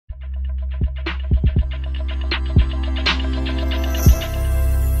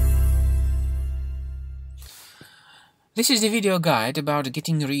This is the video guide about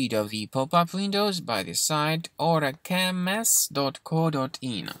getting rid of the pop-up windows by the site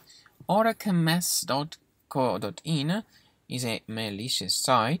oracms.co.in. oracms.co.in is a malicious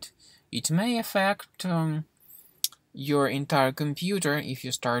site. It may affect your entire computer if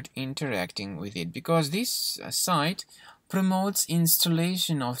you start interacting with it, because this site promotes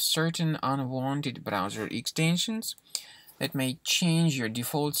installation of certain unwanted browser extensions that may change your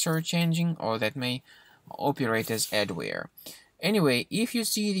default search engine or that may operate as adware. Anyway, if you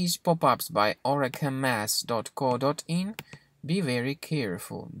see these pop-ups by oracms.co.in, be very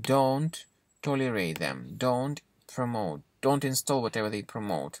careful. Don't tolerate them. Don't install whatever they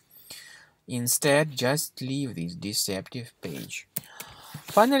promote. Instead, just leave this deceptive page.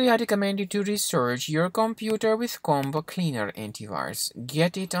 Finally, I recommend you to research your computer with Combo Cleaner antivirus.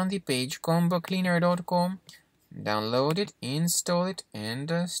 Get it on the page combocleaner.com. Download it, install it,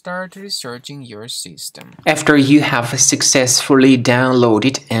 and start researching your system. After you have successfully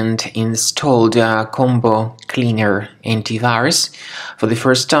downloaded and installed Combo Cleaner antivirus, for the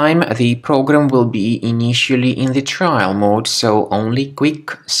first time the program will be initially in the trial mode, so only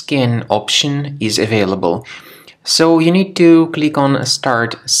quick scan option is available. So you need to click on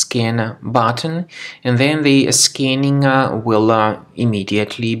Start Scan button, and then the scanning will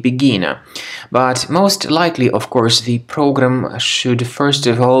immediately begin. But most likely, of course, the program should first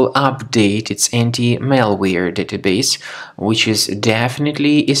of all update its anti-malware database, which is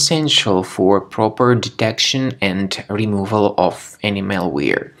definitely essential for proper detection and removal of any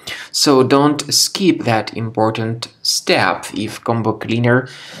malware. So don't skip that important step if Combo Cleaner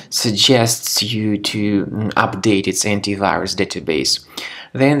suggests you to update its antivirus database.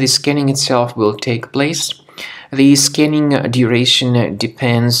 Then the scanning itself will take place. The scanning duration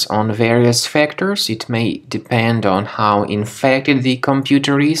depends on various factors. It may depend on how infected the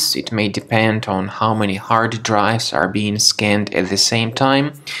computer is. It may depend on how many hard drives are being scanned at the same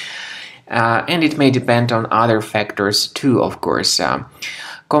time. And it may depend on other factors too, of course.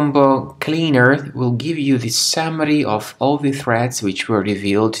 Combo Cleaner will give you the summary of all the threats which were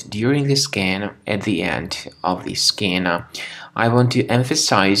revealed during the scan at the end of the scan. I want to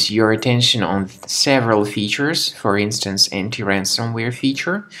emphasize your attention on several features, for instance anti-ransomware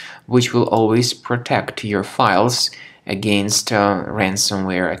feature, which will always protect your files against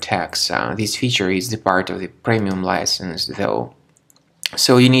ransomware attacks. This feature is the part of the premium license though.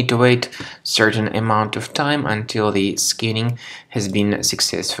 So you need to wait a certain amount of time until the scanning has been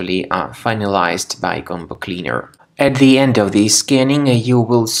successfully finalized by Combo Cleaner. At the end of the scanning, you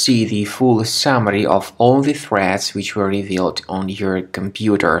will see the full summary of all the threats which were revealed on your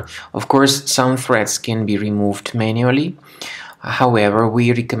computer. Of course, some threats can be removed manually. However,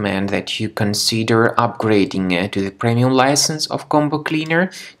 we recommend that you consider upgrading to the premium license of Combo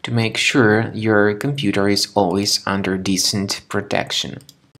Cleaner to make sure your computer is always under decent protection.